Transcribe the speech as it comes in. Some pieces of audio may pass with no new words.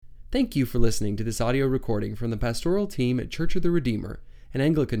Thank you for listening to this audio recording from the pastoral team at Church of the Redeemer, an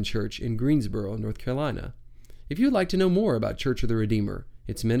Anglican church in Greensboro, North Carolina. If you'd like to know more about Church of the Redeemer,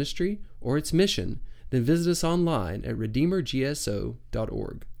 its ministry, or its mission, then visit us online at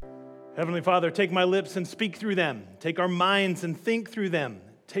redeemergso.org. Heavenly Father, take my lips and speak through them. Take our minds and think through them.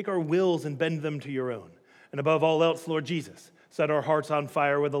 Take our wills and bend them to your own. And above all else, Lord Jesus, set our hearts on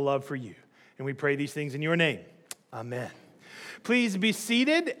fire with a love for you. And we pray these things in your name. Amen. Please be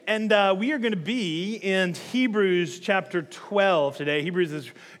seated, and we are going to be in Hebrews chapter 12 today.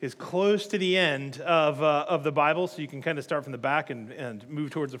 Hebrews is close to the end of the Bible, so you can kind of start from the back and move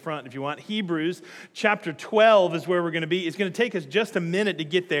towards the front if you want. Hebrews chapter 12 is where we're going to be. It's going to take us just a minute to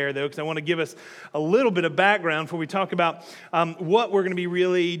get there, though, because I want to give us a little bit of background before we talk about what we're going to be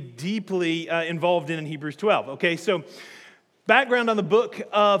really deeply involved in Hebrews 12. Okay, so background on the book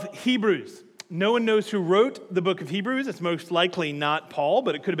of Hebrews. No one knows who wrote the book of Hebrews. It's most likely not Paul,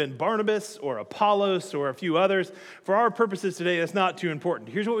 but it could have been Barnabas or Apollos or a few others. For our purposes today, that's not too important.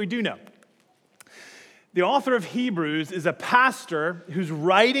 Here's what we do know. The author of Hebrews is a pastor who's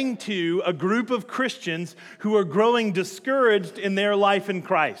writing to a group of Christians who are growing discouraged in their life in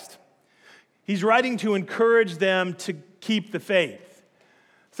Christ. He's writing to encourage them to keep the faith.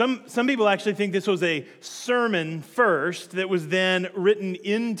 Some people actually think this was a sermon first that was then written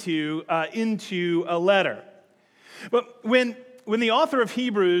into a letter. But when the author of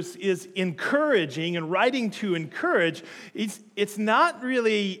Hebrews is encouraging and writing to encourage, it's not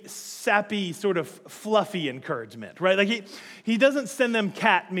really sappy, sort of fluffy encouragement, right? Like he doesn't send them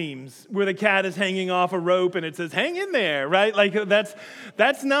cat memes where the cat is hanging off a rope and it says, "Hang in there," right? Like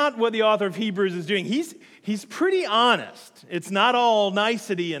that's not what the author of Hebrews is doing. He's pretty honest. It's not all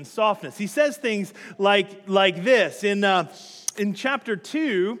nicety and softness. He says things like this. In chapter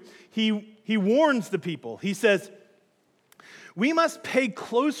 2, he warns the people. He says, "We must pay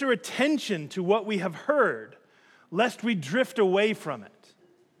closer attention to what we have heard, lest we drift away from it.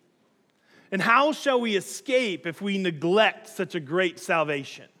 And how shall we escape if we neglect such a great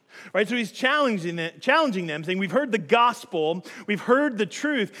salvation?" Right, so he's challenging them, saying, we've heard the gospel, we've heard the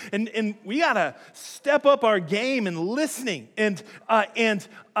truth, and we got to step up our game in listening and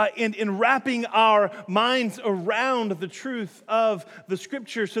in wrapping our minds around the truth of the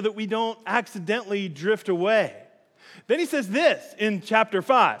Scripture so that we don't accidentally drift away. Then he says this in chapter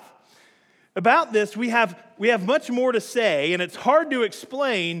 5. About this, we have much more to say, and it's hard to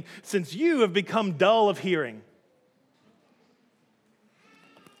explain since you have become dull of hearing.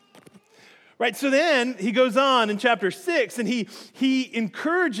 Right, so then he goes on in chapter 6 and he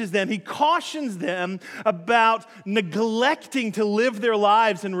encourages them, he cautions them about neglecting to live their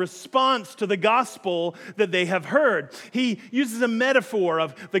lives in response to the gospel that they have heard. He uses a metaphor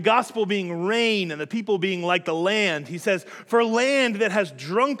of the gospel being rain and the people being like the land. He says, "For land that has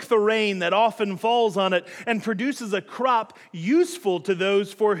drunk the rain that often falls on it and produces a crop useful to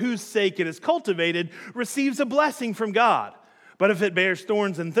those for whose sake it is cultivated, receives a blessing from God. But if it bears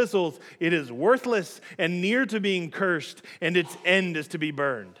thorns and thistles, it is worthless and near to being cursed, and its end is to be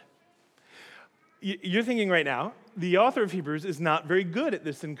burned." You're thinking right now, the author of Hebrews is not very good at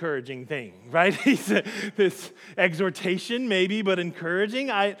this encouraging thing, right? This exhortation maybe, but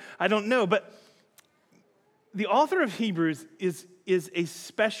encouraging, I don't know. But the author of Hebrews is a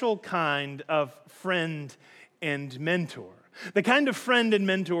special kind of friend and mentor. The kind of friend and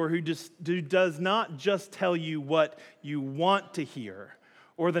mentor who does not just tell you what you want to hear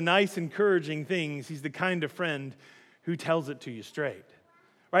or the nice, encouraging things. He's the kind of friend who tells it to you straight.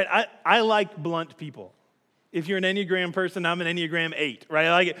 Right? I like blunt people. If you're an Enneagram person, I'm an Enneagram 8, right?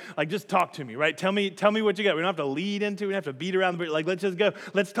 I like it. Like, just talk to me, right? Tell me what you got. We don't have to lead into it. We don't have to beat around the bush. Like, let's just go.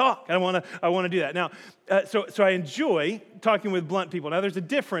 Let's talk. I want to do that. Now, so I enjoy talking with blunt people. Now, there's a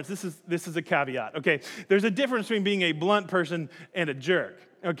difference. This is a caveat, okay? There's a difference between being a blunt person and a jerk,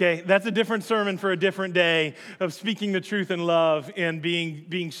 okay? That's a different sermon for a different day of speaking the truth in love, and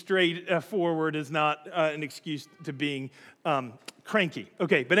being straight forward is not an excuse to being cranky.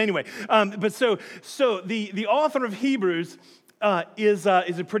 Okay, but anyway, so the author of Hebrews is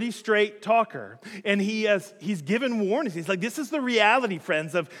a pretty straight talker, and he's given warnings. He's like, this is the reality,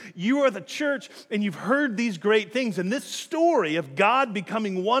 friends, of you are the church, and you've heard these great things, and this story of God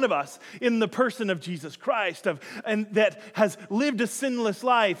becoming one of us in the person of Jesus Christ, and that has lived a sinless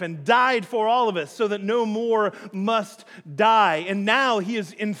life and died for all of us, so that no more must die. And now he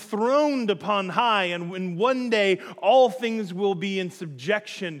is enthroned upon high, and when one day all things will be in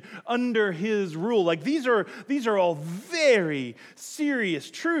subjection under his rule. Like these are all very very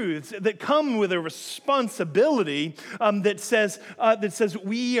serious truths that come with a responsibility that says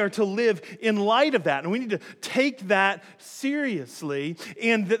we are to live in light of that. And we need to take that seriously,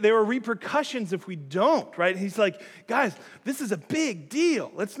 and that there are repercussions if we don't, right? He's like, guys, this is a big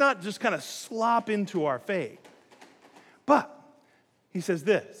deal. Let's not just kind of slop into our faith. But he says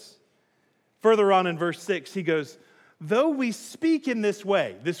this. Further on in verse 6, he goes, though we speak in this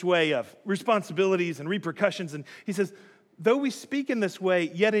way of responsibilities and repercussions, and he says, though we speak in this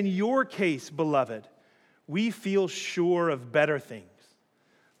way, yet in your case, beloved, we feel sure of better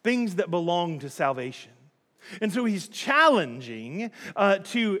things that belong to salvation. And so he's challenging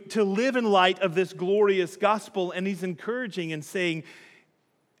to live in light of this glorious gospel, and he's encouraging and saying,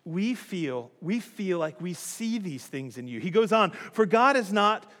 we feel like we see these things in you. He goes on, for God is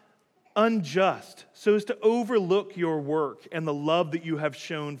not unjust so as to overlook your work and the love that you have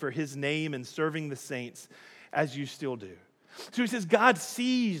shown for his name in serving the saints as you still do. So he says, God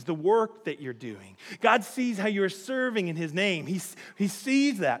sees the work that you're doing. God sees how you're serving in his name. He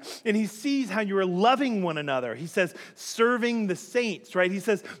sees that. And he sees how you are loving one another. He says, serving the saints, right? He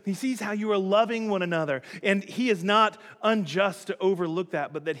says, he sees how you are loving one another. And he is not unjust to overlook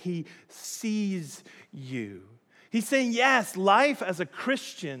that, but that he sees you. He's saying, yes, life as a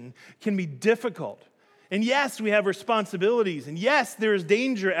Christian can be difficult. And yes, we have responsibilities. And yes, there is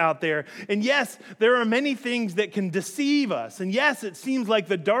danger out there. And yes, there are many things that can deceive us. And yes, it seems like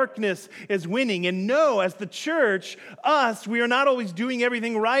the darkness is winning. And no, as the church, we are not always doing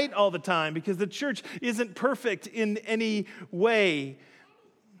everything right all the time, because the church isn't perfect in any way.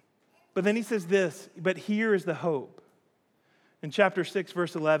 But then he says this, but here is the hope. In chapter 6,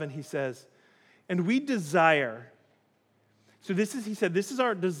 verse 11, he says, and we desire. So he said, this is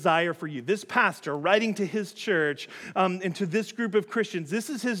our desire for you. This pastor writing to his church and to this group of Christians, this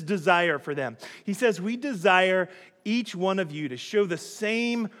is his desire for them. He says, we desire each one of you to show the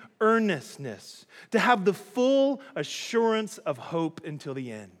same earnestness, to have the full assurance of hope until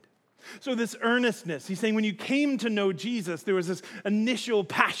the end. So this earnestness, he's saying when you came to know Jesus, there was this initial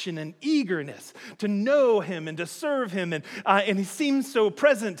passion and eagerness to know him and to serve him. And he seems so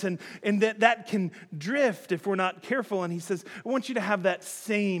present, and that can drift if we're not careful. And he says, I want you to have that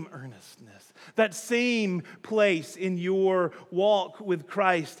same earnestness, that same place in your walk with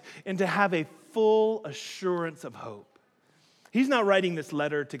Christ, and to have a full assurance of hope. He's not writing this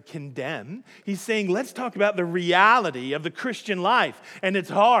letter to condemn. He's saying, let's talk about the reality of the Christian life. And it's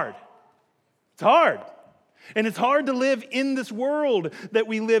hard. It's hard. And it's hard to live in this world that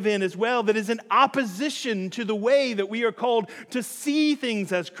we live in as well, that is in opposition to the way that we are called to see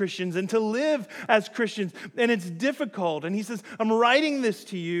things as Christians and to live as Christians. And it's difficult. And he says, I'm writing this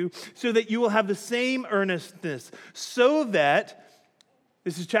to you so that you will have the same earnestness, so that,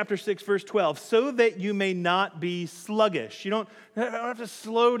 this is chapter 6, verse 12, so that you may not be sluggish. You don't have to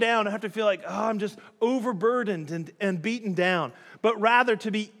slow down. I have to feel like, I'm just overburdened and beaten down, but rather to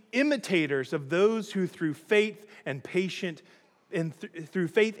be imitators of those who through faith and patience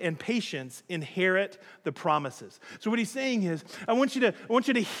inherit the promises. So what he's saying is, I want you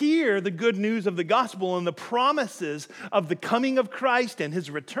to hear the good news of the gospel and the promises of the coming of Christ and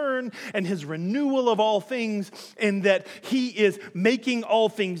his return and his renewal of all things, and that he is making all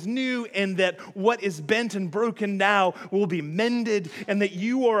things new, and that what is bent and broken now will be mended, and that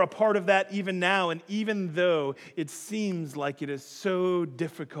you are a part of that even now. And even though it seems like it is so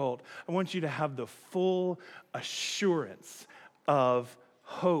difficult, I want you to have the full assurance of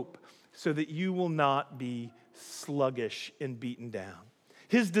hope, so that you will not be sluggish and beaten down.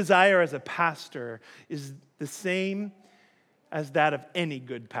 His desire as a pastor is the same as that of any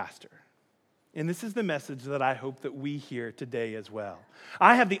good pastor. And this is the message that I hope that we hear today as well.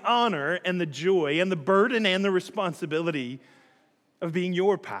 I have the honor and the joy and the burden and the responsibility of being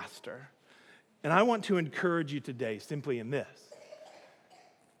your pastor. And I want to encourage you today simply in this: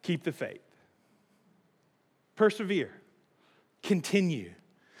 keep the faith. Persevere. Continue.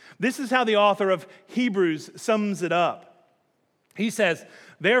 This is how the author of Hebrews sums it up. He says,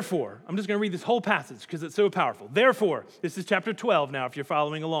 therefore, I'm just going to read this whole passage because it's so powerful. Therefore, this is chapter 12 now if you're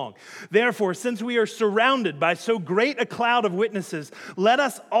following along. Therefore, since we are surrounded by so great a cloud of witnesses, let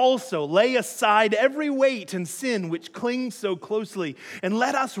us also lay aside every weight and sin which clings so closely, and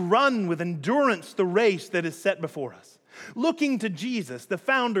let us run with endurance the race that is set before us, looking to Jesus, the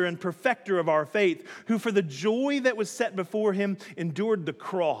founder and perfecter of our faith, who for the joy that was set before him endured the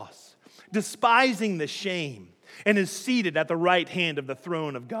cross, despising the shame, and is seated at the right hand of the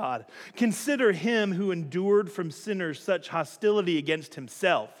throne of God. Consider him who endured from sinners such hostility against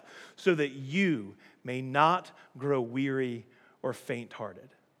himself, so that you may not grow weary or faint-hearted.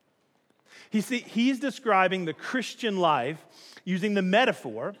 He's describing the Christian life using the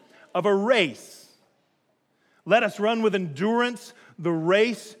metaphor of a race. Let us run with endurance the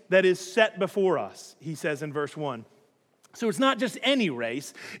race that is set before us, he says in verse 1. So it's not just any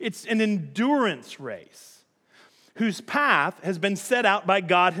race, it's an endurance race whose path has been set out by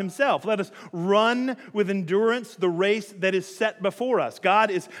God himself. Let us run with endurance the race that is set before us. God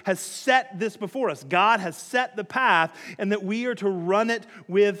has set this before us. God has set the path, and that we are to run it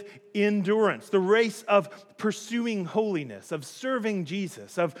with endurance. The race of pursuing holiness, of serving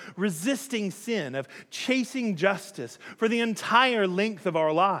Jesus, of resisting sin, of chasing justice for the entire length of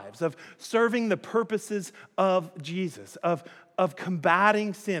our lives, of serving the purposes of Jesus, of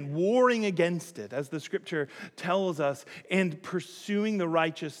combating sin, warring against it, as the scripture tells us, and pursuing the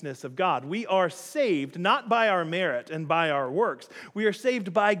righteousness of God. We are saved not by our merit and by our works. We are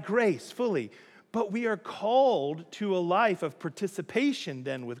saved by grace fully. But we are called to a life of participation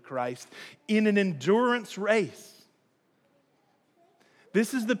then with Christ in an endurance race.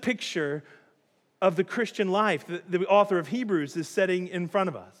 This is the picture of the Christian life that the author of Hebrews is setting in front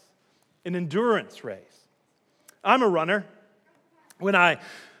of us. An endurance race. I'm a runner. When I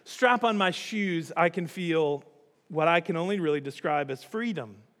strap on my shoes, I can feel what I can only really describe as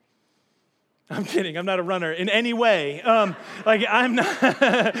freedom. I'm kidding. I'm not a runner in any way. I'm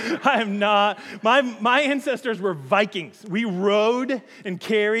not. My ancestors were Vikings. We rode and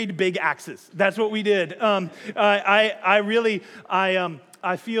carried big axes. That's what we did.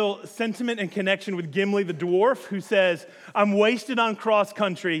 I feel sentiment and connection with Gimli the dwarf, who says, "I'm wasted on cross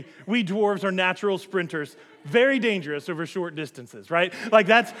country. We dwarves are natural sprinters. Very dangerous over short distances," right? Like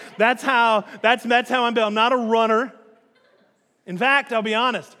that's how I'm built. I'm not a runner. In fact, I'll be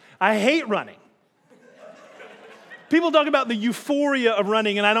honest, I hate running. People talk about the euphoria of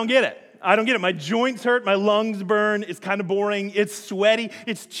running, and I don't get it. My joints hurt, my lungs burn, it's kind of boring, it's sweaty,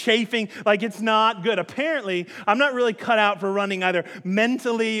 it's chafing, like it's not good. Apparently, I'm not really cut out for running either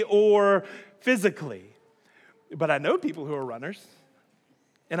mentally or physically. But I know people who are runners,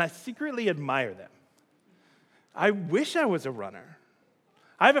 and I secretly admire them. I wish I was a runner.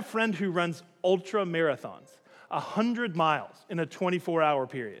 I have a friend who runs ultra marathons, 100 miles in a 24-hour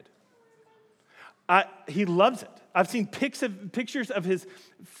period. He loves it. I've seen pictures of his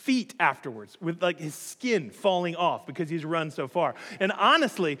feet afterwards with like his skin falling off because he's run so far. And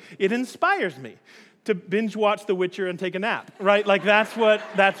honestly, it inspires me to binge watch The Witcher and take a nap, right? Like that's what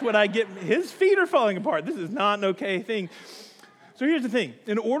I get. His feet are falling apart. This is not an okay thing. So here's the thing.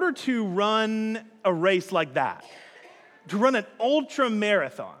 In order to run a race like that, to run an ultra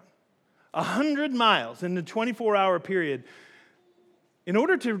marathon, 100 miles in a 24-hour period, in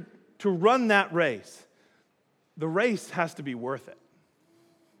order to run that race, the race has to be worth it.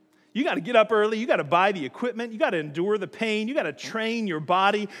 You got to get up early. You got to buy the equipment. You got to endure the pain. You got to train your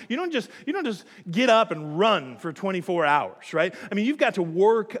body. You don't just get up and run for 24 hours, right? I mean, you've got to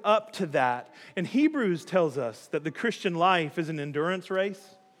work up to that. And Hebrews tells us that the Christian life is an endurance race,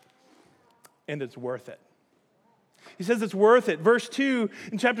 and it's worth it. He says it's worth it. Verse 2,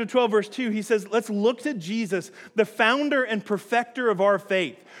 in chapter 12, verse 2, he says, let's look to Jesus, the founder and perfecter of our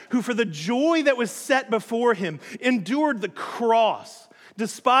faith, who for the joy that was set before him endured the cross,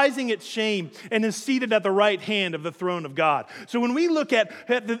 despising its shame, and is seated at the right hand of the throne of God. So when we look at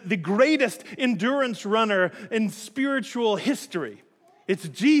the greatest endurance runner in spiritual history, it's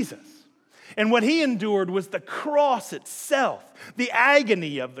Jesus. And what he endured was the cross itself, the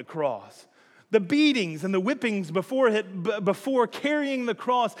agony of the cross. The beatings and the whippings before carrying the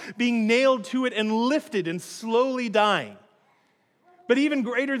cross, being nailed to it and lifted and slowly dying. But even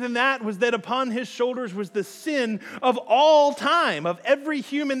greater than that was that upon his shoulders was the sin of all time, of every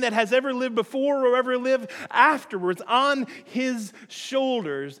human that has ever lived before or ever lived afterwards, on his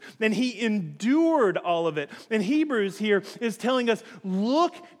shoulders. And he endured all of it. And Hebrews here is telling us,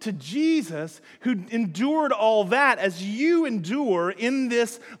 look to Jesus who endured all that as you endure in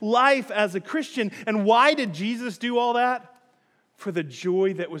this life as a Christian. And why did Jesus do all that? For the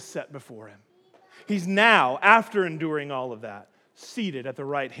joy that was set before him. He's now, after enduring all of that, seated at the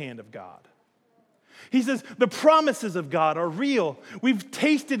right hand of God. He says, the promises of God are real. We've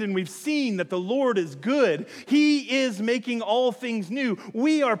tasted and we've seen that the Lord is good. He is making all things new.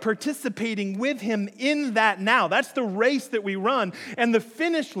 We are participating with him in that now. That's the race that we run. And the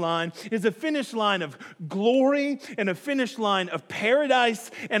finish line is a finish line of glory and a finish line of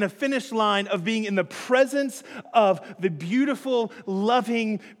paradise and a finish line of being in the presence of the beautiful,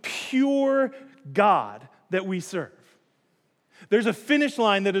 loving, pure God that we serve. There's a finish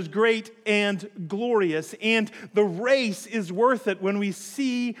line that is great and glorious, and the race is worth it when we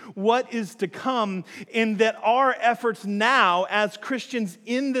see what is to come, and that our efforts now as Christians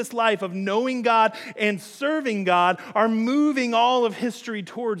in this life of knowing God and serving God are moving all of history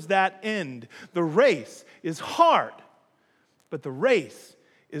towards that end. The race is hard, but the race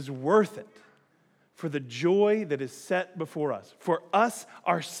is worth it for the joy that is set before us. For us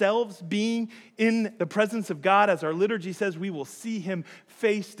ourselves being in the presence of God, as our liturgy says, we will see him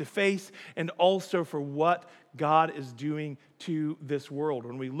face to face, and also for what God is doing to this world.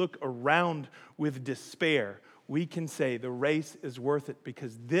 When we look around with despair, we can say the race is worth it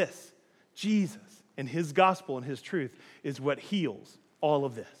because this, Jesus and his gospel and his truth, is what heals all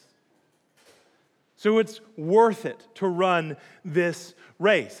of this. So it's worth it to run this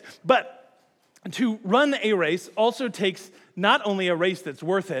race. But to run a race also takes not only a race that's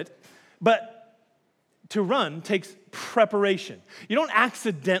worth it, but to run takes preparation. You don't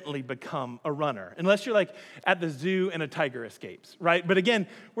accidentally become a runner unless you're like at the zoo and a tiger escapes, right? But again,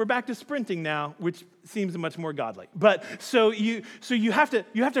 we're back to sprinting now, which seems much more godly. But so you have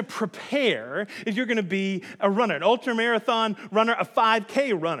to prepare if you're going to be a runner, an ultramarathon runner, a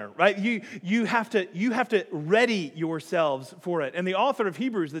 5K runner, right? You have to ready yourselves for it. And the author of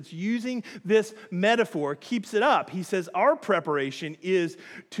Hebrews that's using this metaphor keeps it up. He says our preparation is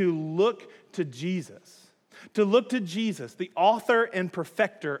to look to Jesus. To look to Jesus, the author and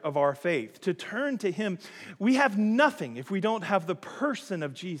perfecter of our faith, to turn to him. We have nothing if we don't have the person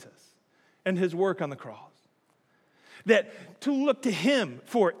of Jesus and his work on the cross. That to look to him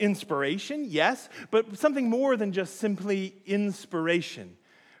for inspiration, yes, but something more than just simply inspiration.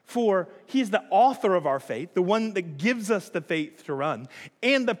 For he's the author of our faith, the one that gives us the faith to run,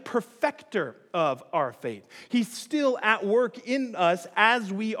 and the perfecter of our faith. He's still at work in us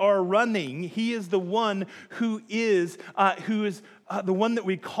as we are running. He is the one who is the one that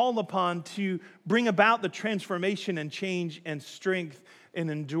we call upon to bring about the transformation and change and strength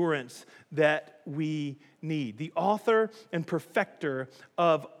and endurance that we need. The author and perfecter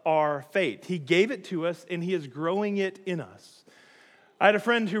of our faith. He gave it to us, and he is growing it in us. I had a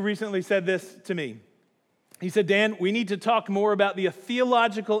friend who recently said this to me. He said, Dan, we need to talk more about the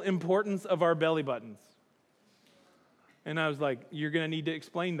theological importance of our belly buttons. And I was like, you're going to need to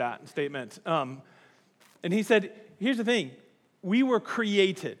explain that statement. And he said, here's the thing. We were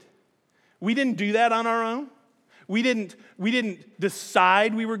created. We didn't do that on our own. We didn't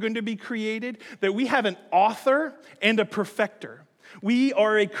decide we were going to be created. That we have an author and a perfecter. We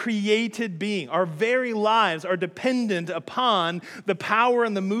are a created being. Our very lives are dependent upon the power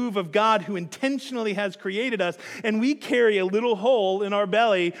and the move of God who intentionally has created us. And we carry a little hole in our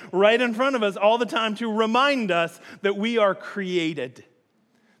belly right in front of us all the time to remind us that we are created.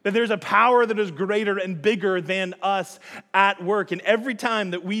 That there's a power that is greater and bigger than us at work. And every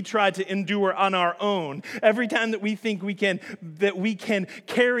time that we try to endure on our own, every time that we think we can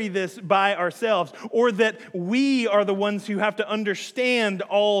carry this by ourselves, or that we are the ones who have to understand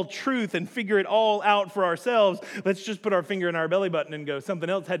all truth and figure it all out for ourselves, let's just put our finger in our belly button and go, something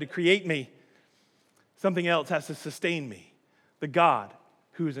else had to create me. Something else has to sustain me. The God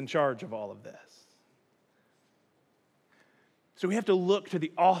who is in charge of all of this. So we have to look to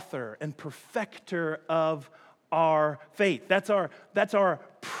the author and perfecter of our faith. That's our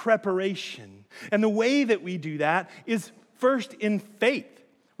preparation. And the way that we do that is first in faith.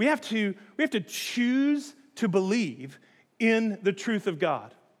 We have to choose to believe in the truth of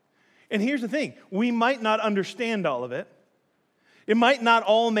God. And here's the thing. We might not understand all of it. It might not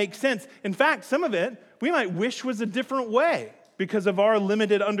all make sense. In fact, some of it we might wish was a different way because of our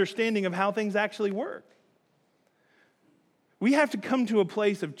limited understanding of how things actually work. We have to come to a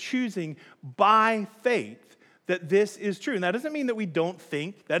place of choosing by faith that this is true. And that doesn't mean that we don't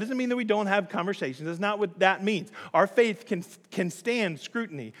think. That doesn't mean that we don't have conversations. That's not what that means. Our faith can stand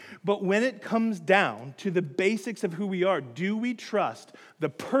scrutiny. But when it comes down to the basics of who we are, do we trust the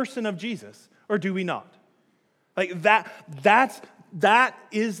person of Jesus or do we not? Like that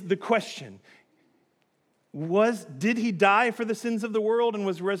is the question. Did he die for the sins of the world and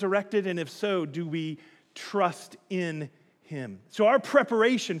was resurrected? And if so, do we trust in him? So our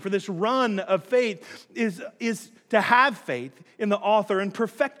preparation for this run of faith is to have faith in the author and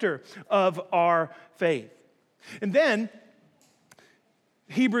perfecter of our faith. And then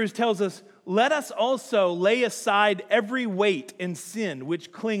Hebrews tells us, let us also lay aside every weight and sin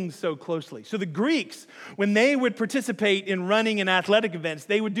which clings so closely. So the Greeks, when they would participate in running and athletic events,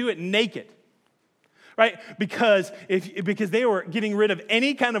 they would do it naked. right? Because they were getting rid of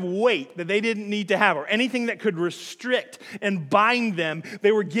any kind of weight that they didn't need to have or anything that could restrict and bind them.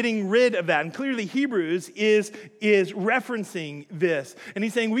 They were getting rid of that. And clearly Hebrews is referencing this. And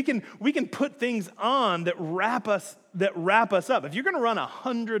he's saying we can put things on that wrap us up. If you're going to run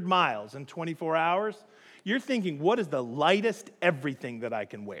 100 miles in 24 hours, you're thinking, what is the lightest everything that I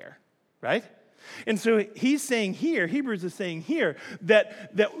can wear, right? And so he's saying here, Hebrews is saying here,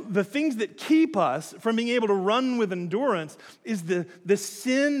 that the things that keep us from being able to run with endurance is the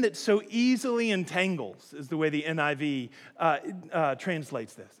sin that so easily entangles, is the way the NIV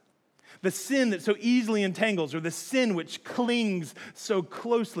translates this. The sin that so easily entangles, or the sin which clings so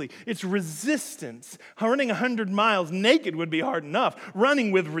closely. It's resistance. Running 100 miles naked would be hard enough.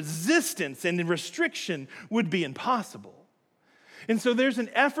 Running with resistance and restriction would be impossible. And so there's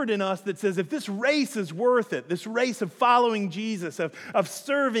an effort in us that says, if this race is worth it, this race of following Jesus, of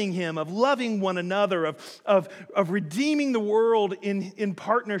serving him, of loving one another, of redeeming the world in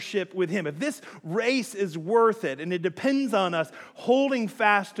partnership with him, if this race is worth it, and it depends on us holding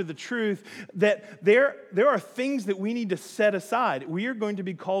fast to the truth that there are things that we need to set aside. We are going to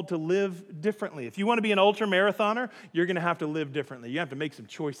be called to live differently. If you want to be an ultra marathoner, you're going to have to live differently. You have to make some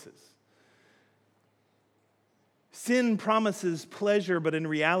choices. Sin promises pleasure, but in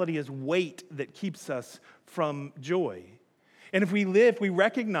reality is weight that keeps us from joy. And if we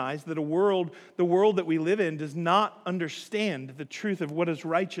recognize that the world that we live in does not understand the truth of what is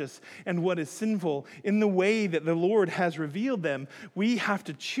righteous and what is sinful in the way that the Lord has revealed them, we have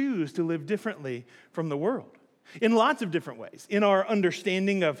to choose to live differently from the world. In lots of different ways. In our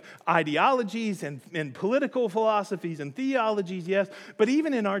understanding of ideologies and political philosophies and theologies, yes, but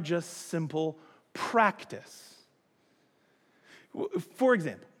even in our just simple practice. For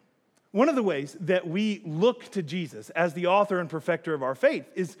example, one of the ways that we look to Jesus as the author and perfecter of our faith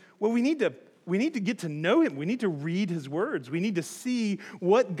is, well, we need to get to know him. We need to read his words. We need to see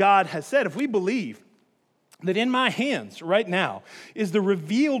what God has said. If we believe that in my hands right now is the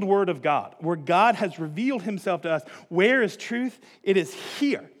revealed word of God, where God has revealed himself to us, where is truth? It is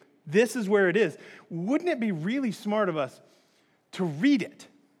here. This is where it is. Wouldn't it be really smart of us to read it?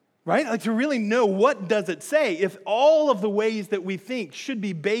 Right? Like to really know what does it say. If all of the ways that we think should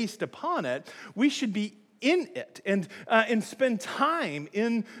be based upon it, we should be in it and spend time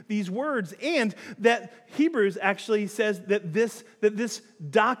in these words. And that Hebrews actually says that this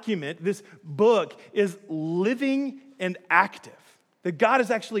document, this book, is living and active. That God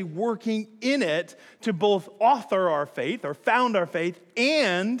is actually working in it to both author our faith or found our faith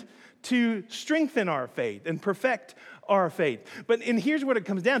and to strengthen our faith and perfect our faith. And here's what it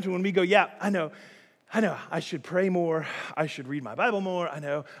comes down to when we go, yeah, I know, I should pray more, I should read my Bible more, I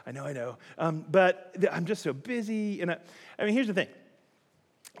know, but I'm just so busy. And I mean, here's the thing.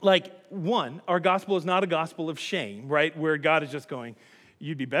 Like, one, our gospel is not a gospel of shame, right? Where God is just going,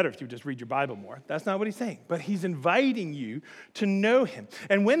 you'd be better if you would just read your Bible more. That's not what he's saying. But he's inviting you to know him.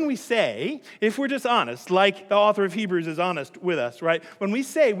 And when we say, if we're just honest, like the author of Hebrews is honest with us, right? When we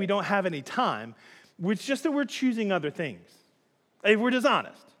say we don't have any time, it's just that we're choosing other things. If we're just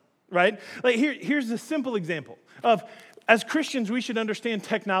honest, right? Like here's a simple example of, as Christians, we should understand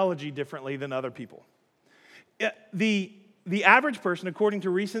technology differently than other people. The average person, according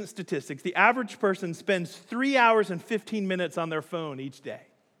to recent statistics, the average person spends 3 hours and 15 minutes on their phone each day.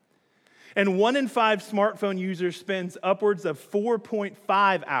 And 1 in 5 smartphone users spends upwards of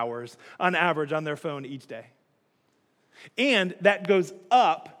 4.5 hours on average on their phone each day. And that goes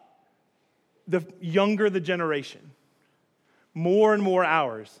up the younger the generation. More and more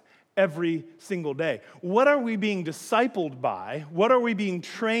hours every single day. What are we being discipled by? What are we being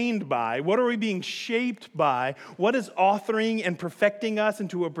trained by? What are we being shaped by? What is authoring and perfecting us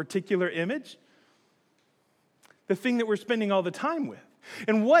into a particular image? The thing that we're spending all the time with.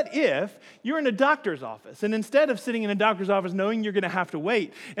 And what if you're in a doctor's office, and instead of sitting in a doctor's office knowing you're going to have to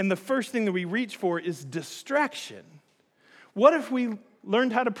wait, and the first thing that we reach for is distraction? What if we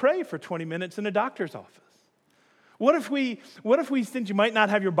learned how to pray for 20 minutes in a doctor's office? What if we, since you might not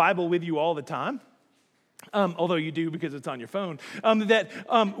have your Bible with you all the time, although you do because it's on your phone,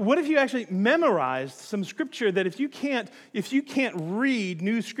 what if you actually memorized some scripture that if you can't read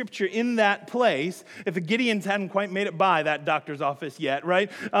new scripture in that place, if the Gideons hadn't quite made it by that doctor's office yet,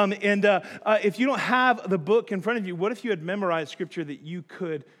 right? If you don't have the book in front of you, what if you had memorized scripture that you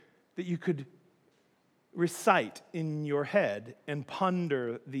could recite in your head and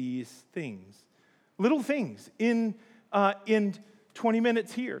ponder these things? Little things in 20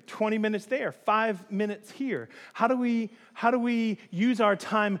 minutes here, 20 minutes there, 5 minutes here. How do we use our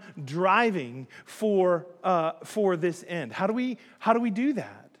time driving for this end? How do we do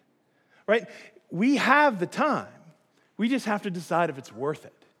that? Right? we have the time. We just have to decide if it's worth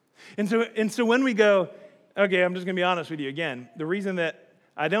it. And so when we go, okay, I'm just going to be honest with you again, the reason that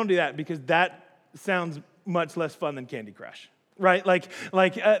I don't do that because that sounds much less fun than Candy Crush. Right?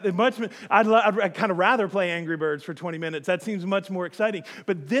 I'd kind of rather play Angry Birds for 20 minutes. That seems much more exciting.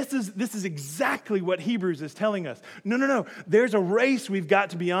 But this is exactly what Hebrews is telling us. No. There's a race we've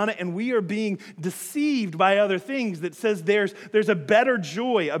got to be on it, and we are being deceived by other things that says there's a better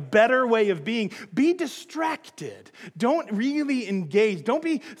joy, a better way of being. Be distracted. Don't really engage. Don't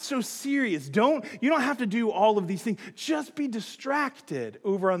be so serious. You don't have to do all of these things. Just be distracted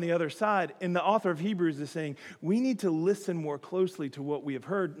over on the other side. And the author of Hebrews is saying, we need to listen more closely to what we have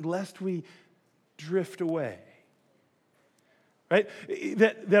heard, lest we drift away. Right?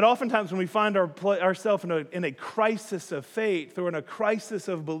 That oftentimes when we find ourselves in a crisis of faith or in a crisis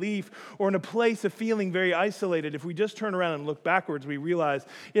of belief or in a place of feeling very isolated, if we just turn around and look backwards, we realize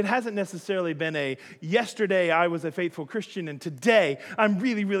it hasn't necessarily been a yesterday I was a faithful Christian and today I'm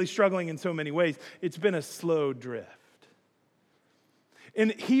really, really struggling in so many ways. It's been a slow drift.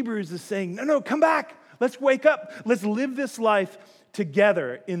 And Hebrews is saying, no, come back. Let's wake up. Let's live this life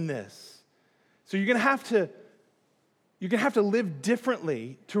together in this. So you're going to have to live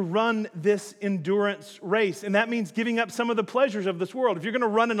differently to run this endurance race. And that means giving up some of the pleasures of this world. If you're going to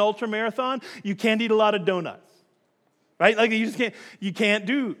run an ultra marathon, you can't eat a lot of donuts. Right? Like you can't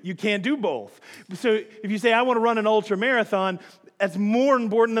do both. So if you say I want to run an ultra marathon, that's more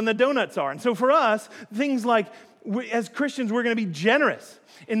important than the donuts are. And so for us, things like as Christians, we're going to be generous.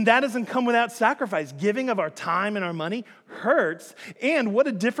 And that doesn't come without sacrifice. Giving of our time and our money hurts. And what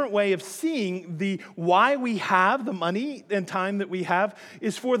a different way of seeing why we have the money and time that we have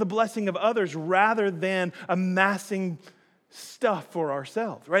is for the blessing of others rather than amassing stuff for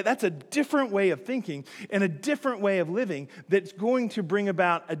ourselves, right? That's a different way of thinking and a different way of living that's going to bring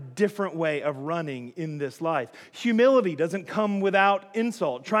about a different way of running in this life. Humility doesn't come without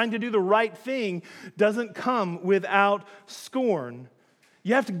insult. Trying to do the right thing doesn't come without scorn.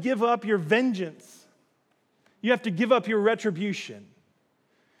 You have to give up your vengeance. You have to give up your retribution.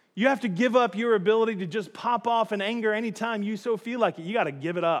 You have to give up your ability to just pop off in anger anytime you so feel like it. You got to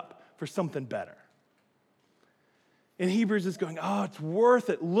give it up for something better. And Hebrews is going, it's worth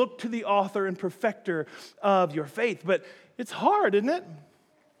it. Look to the author and perfecter of your faith. But it's hard, isn't it?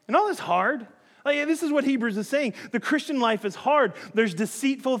 And all this hard. This is what Hebrews is saying. The Christian life is hard. There's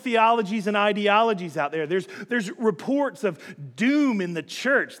deceitful theologies and ideologies out there. There's reports of doom in the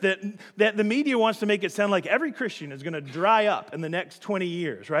church that the media wants to make it sound like every Christian is going to dry up in the next 20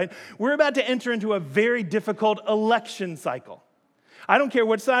 years, right? We're about to enter into a very difficult election cycle. I don't care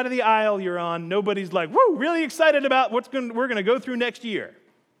what side of the aisle you're on. Nobody's like, woo, really excited about we're going to go through next year,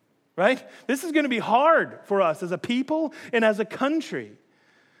 right? This is going to be hard for us as a people and as a country.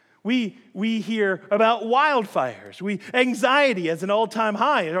 We hear about wildfires, anxiety as an all-time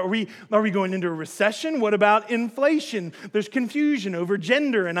high. Are we going into a recession? What about inflation? There's confusion over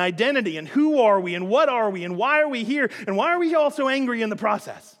gender and identity and who are we and what are we and why are we here and why are we all so angry in the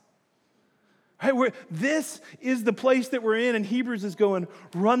process? Right, this is the place that we're in, and Hebrews is going,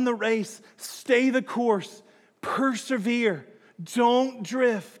 run the race, stay the course, persevere, don't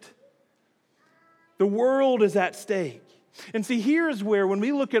drift. The world is at stake. And see, here's where, when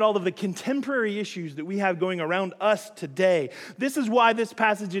we look at all of the contemporary issues that we have going around us today, this is why this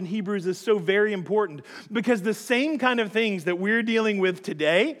passage in Hebrews is so very important, because the same kind of things that we're dealing with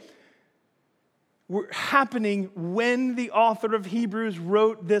today were happening when the author of Hebrews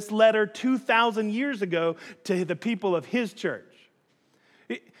wrote this letter 2,000 years ago to the people of his church.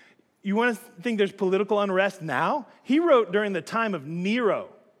 You want to think there's political unrest now? He wrote during the time of Nero,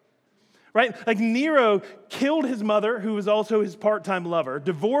 right? Like Nero killed his mother, who was also his part-time lover,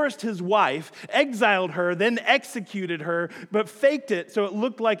 divorced his wife, exiled her, then executed her, but faked it so it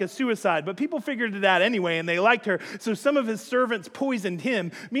looked like a suicide. But people figured it out anyway, and they liked her. So some of his servants poisoned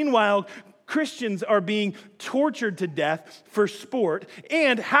him. Meanwhile, Christians are being tortured to death for sport,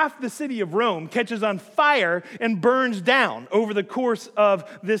 and half the city of Rome catches on fire and burns down over the course of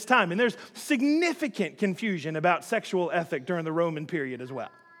this time. And there's significant confusion about sexual ethic during the Roman period as well.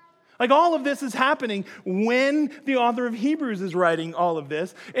 Like all of this is happening when the author of Hebrews is writing all of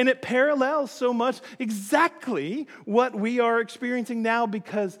this, and it parallels so much exactly what we are experiencing now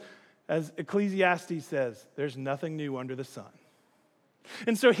because, as Ecclesiastes says, there's nothing new under the sun.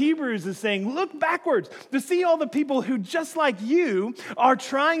 And so Hebrews is saying, look backwards to see all the people who, just like you, are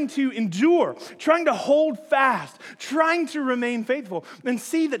trying to endure, trying to hold fast, trying to remain faithful, and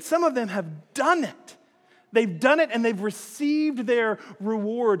see that some of them have done it. They've done it and they've received their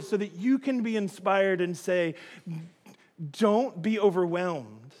reward so that you can be inspired and say, don't be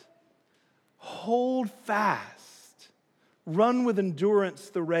overwhelmed. hold fast, run with endurance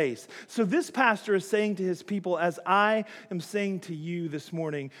the race. So this pastor is saying to his people, as I am saying to you this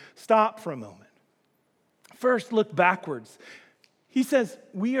morning, stop for a moment. First, look backwards. He says,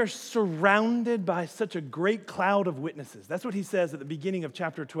 we are surrounded by such a great cloud of witnesses. That's what he says at the beginning of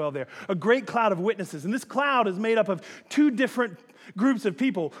chapter 12 there. A great cloud of witnesses. And this cloud is made up of two different groups of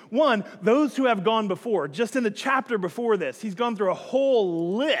people. One, those who have gone before. Just in the chapter before this, he's gone through a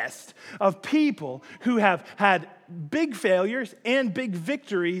whole list of people who have had big failures and big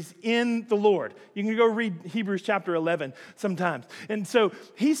victories in the Lord. You can go read Hebrews chapter 11 sometimes. And so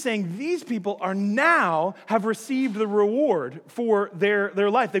he's saying these people are now have received the reward for their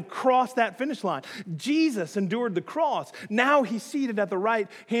life. They've crossed that finish line. Jesus endured the cross. Now he's seated at the right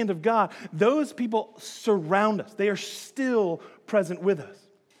hand of God. Those people surround us. They are still present with us.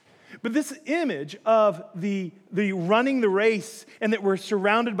 But this image of the running the race and that we're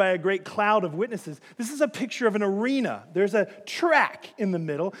surrounded by a great cloud of witnesses, this is a picture of an arena. There's a track in the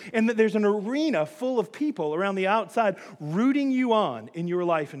middle, and that there's an arena full of people around the outside rooting you on in your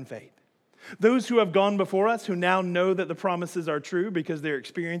life and faith. Those who have gone before us, who now know that the promises are true because they're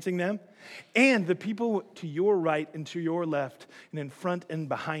experiencing them, and the people to your right and to your left and in front and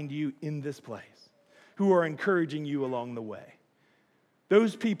behind you in this place who are encouraging you along the way.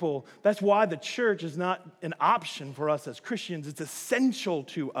 Those people, that's why the church is not an option for us as Christians. It's essential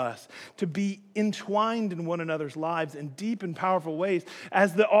to us to be entwined in one another's lives in deep and powerful ways,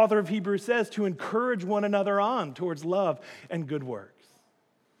 as the author of Hebrews says, to encourage one another on towards love and good works.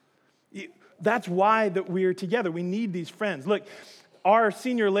 That's why that we're together. We need these friends. Look, our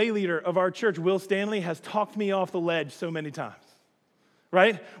senior lay leader of our church, Will Stanley, has talked me off the ledge so many times.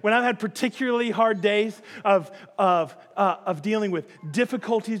 Right? When I've had particularly hard days of dealing with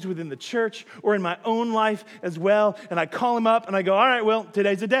difficulties within the church or in my own life as well, and I call him up and I go, all right, well,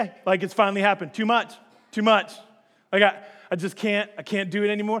 today's the day. Like, it's finally happened. Too much. Like, I just can't do it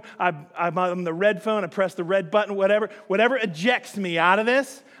anymore. I'm on the red phone. I press the red button, whatever ejects me out of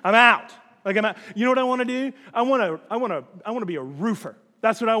this, I'm out. Like, I'm out. You know what I want to do? I want to be a roofer.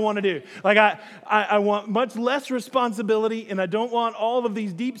 That's what I want to do. Like, I want much less responsibility, and I don't want all of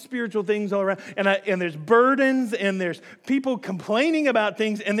these deep spiritual things all around. And there's burdens, and there's people complaining about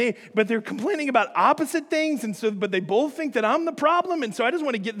things, but they're complaining about opposite things, but they both think that I'm the problem, and so I just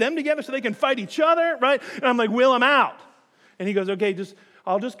want to get them together so they can fight each other, right? And I'm like, Will, I'm out. And he goes, okay,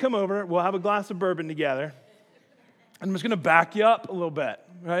 I'll just come over. We'll have a glass of bourbon together. I'm just going to back you up a little bit,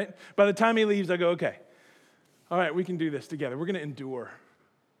 right? By the time he leaves, I go, okay, all right, we can do this together. We're going to endure.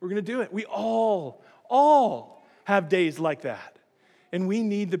 We're going to do it. We all have days like that. And we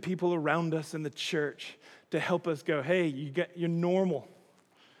need the people around us in the church to help us go, hey, you're normal.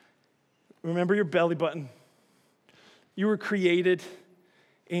 Remember your belly button. You were created,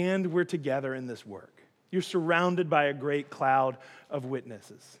 and we're together in this work. You're surrounded by a great cloud of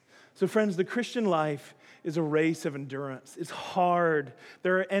witnesses. So friends, the Christian life is a race of endurance. It's hard.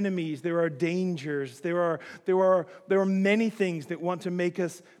 There are enemies. There are dangers. There are many things that want to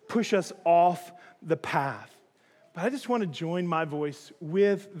push us off the path. But I just want to join my voice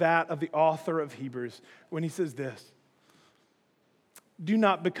with that of the author of Hebrews when he says this: do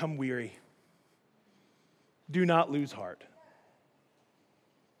not become weary. Do not lose heart.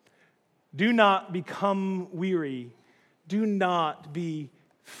 Do not become weary. Do not be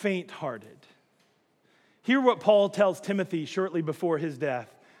faint-hearted. Hear what Paul tells Timothy shortly before his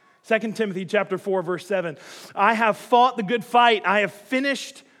death. 2 Timothy chapter 4, verse 7. I have fought the good fight. I have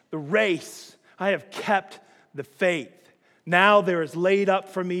finished the race. I have kept the faith. Now there is laid up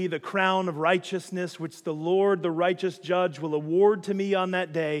for me the crown of righteousness, which the Lord, the righteous judge, will award to me on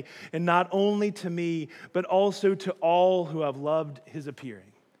that day, and not only to me, but also to all who have loved his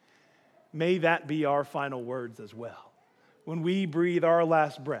appearing. May that be our final words as well. When we breathe our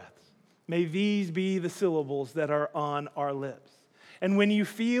last breaths, may these be the syllables that are on our lips. And when you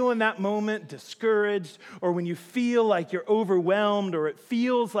feel in that moment discouraged, or when you feel like you're overwhelmed, or it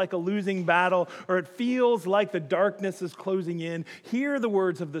feels like a losing battle, or it feels like the darkness is closing in, hear the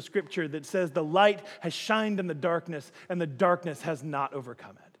words of the scripture that says the light has shined in the darkness, and the darkness has not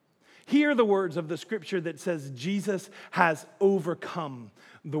overcome it. Hear the words of the scripture that says Jesus has overcome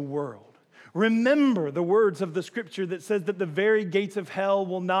the world. Remember the words of the scripture that says that the very gates of hell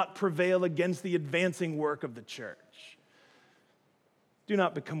will not prevail against the advancing work of the church. Do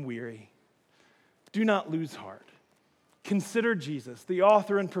not become weary. Do not lose heart. Consider Jesus, the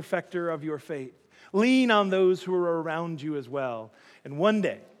author and perfecter of your faith. Lean on those who are around you as well. And one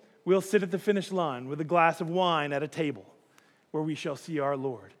day, we'll sit at the finish line with a glass of wine at a table where we shall see our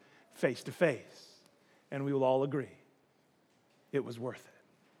Lord face to face. And we will all agree it was worth it.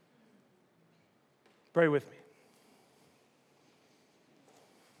 Pray with me.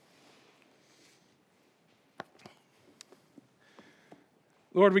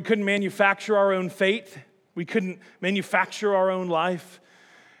 Lord, we couldn't manufacture our own faith. We couldn't manufacture our own life.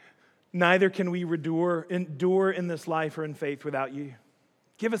 Neither can we endure in this life or in faith without you.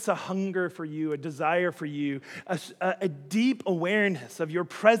 Give us a hunger for you, a desire for you, a deep awareness of your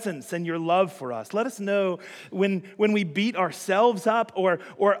presence and your love for us. Let us know when we beat ourselves up or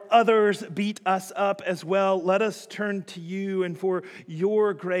others beat us up as well. Let us turn to you and for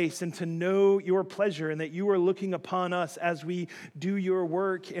your grace and to know your pleasure and that you are looking upon us as we do your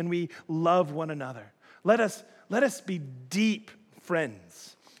work and we love one another. Let us be deep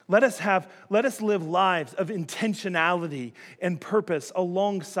friends. Let us live lives of intentionality and purpose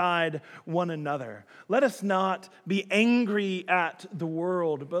alongside one another. Let us not be angry at the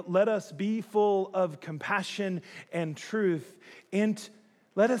world, but let us be full of compassion and truth. And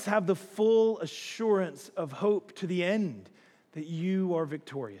let us have the full assurance of hope to the end that you are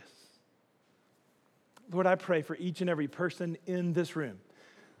victorious. Lord, I pray for each and every person in this room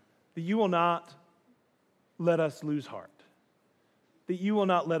that you will not let us lose heart, that you will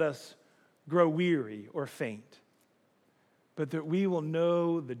not let us grow weary or faint, but that we will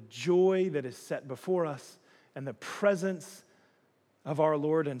know the joy that is set before us and the presence of our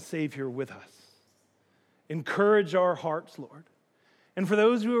Lord and Savior with us. Encourage our hearts, Lord. And for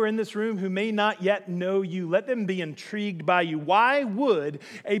those who are in this room who may not yet know you, let them be intrigued by you. Why would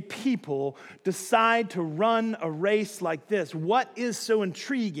a people decide to run a race like this? What is so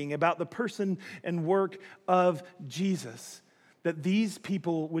intriguing about the person and work of Jesus that these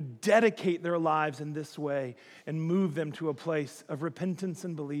people would dedicate their lives in this way and move them to a place of repentance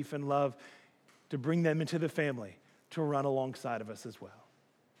and belief and love to bring them into the family to run alongside of us as well?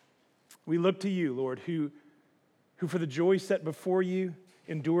 We look to you, Lord, who for the joy set before you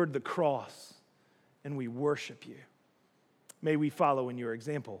endured the cross, and we worship you. May we follow in your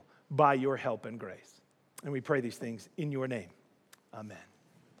example by your help and grace. And we pray these things in your name. Amen.